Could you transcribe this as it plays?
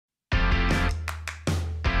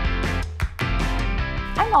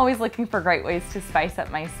I'm always looking for great ways to spice up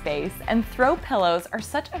my space, and throw pillows are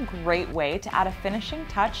such a great way to add a finishing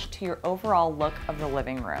touch to your overall look of the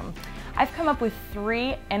living room. I've come up with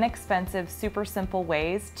 3 inexpensive, super simple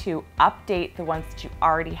ways to update the ones that you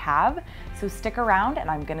already have, so stick around and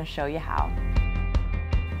I'm gonna show you how.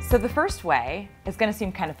 So the first way is gonna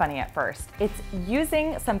seem kind of funny at first. It's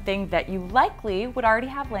using something that you likely would already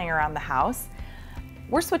have laying around the house.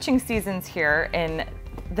 We're switching seasons here in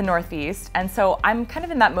the Northeast, and so I'm kind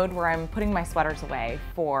of in that mode where I'm putting my sweaters away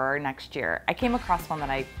for next year. I came across one that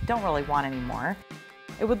I don't really want anymore.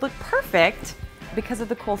 It would look perfect because of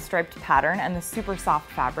the cool striped pattern and the super soft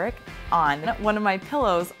fabric on one of my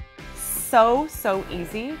pillows. So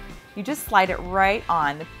easy. You just slide it right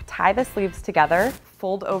on, tie the sleeves together,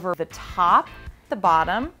 fold over the top, the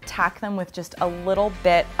bottom, tack them with just a little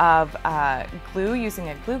bit of glue using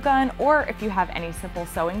a glue gun, or if you have any simple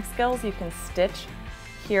sewing skills, you can stitch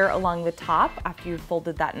here along the top after you've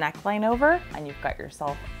folded that neckline over, and you've got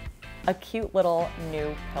yourself a cute little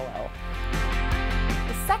new pillow.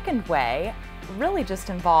 The second way really just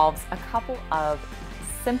involves a couple of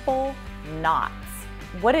simple knots.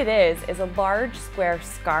 What it is a large square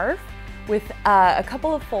scarf with a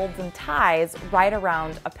couple of folds and ties right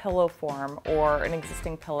around a pillow form or an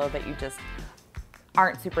existing pillow that you just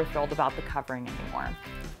aren't super thrilled about the covering anymore.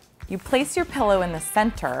 You place your pillow in the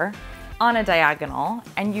center on a diagonal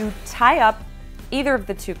and you tie up either of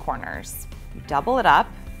the 2 corners. You double it up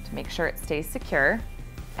to make sure it stays secure,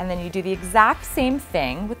 and then you do the exact same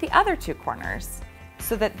thing with the other 2 corners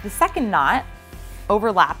so that the second knot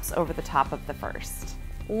overlaps over the top of the first.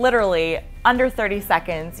 Literally under 30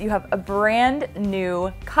 seconds, you have a brand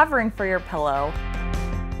new covering for your pillow.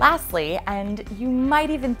 Lastly, and you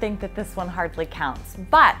might even think that this one hardly counts,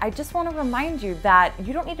 but I just want to remind you that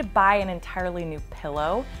you don't need to buy an entirely new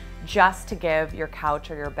pillow just to give your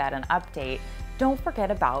couch or your bed an update. Don't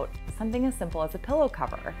forget about something as simple as a pillow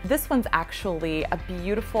cover. This one's actually a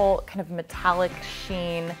beautiful kind of metallic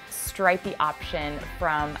sheen, stripy option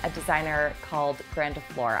from a designer called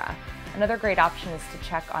Grandiflora. Another great option is to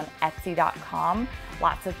check on Etsy.com.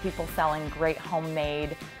 Lots of people selling great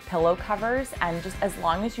homemade pillow covers, and just as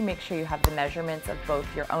long as you make sure you have the measurements of both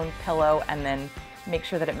your own pillow and then make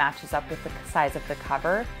sure that it matches up with the size of the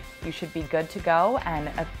cover, you should be good to go, and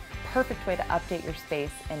a perfect way to update your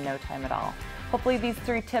space in no time at all. Hopefully these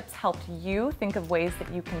 3 tips helped you think of ways that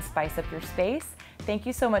you can spice up your space. Thank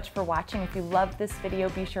you so much for watching. If you loved this video,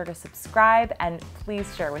 be sure to subscribe and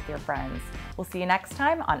please share with your friends. We'll see you next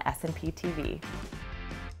time on S&P TV.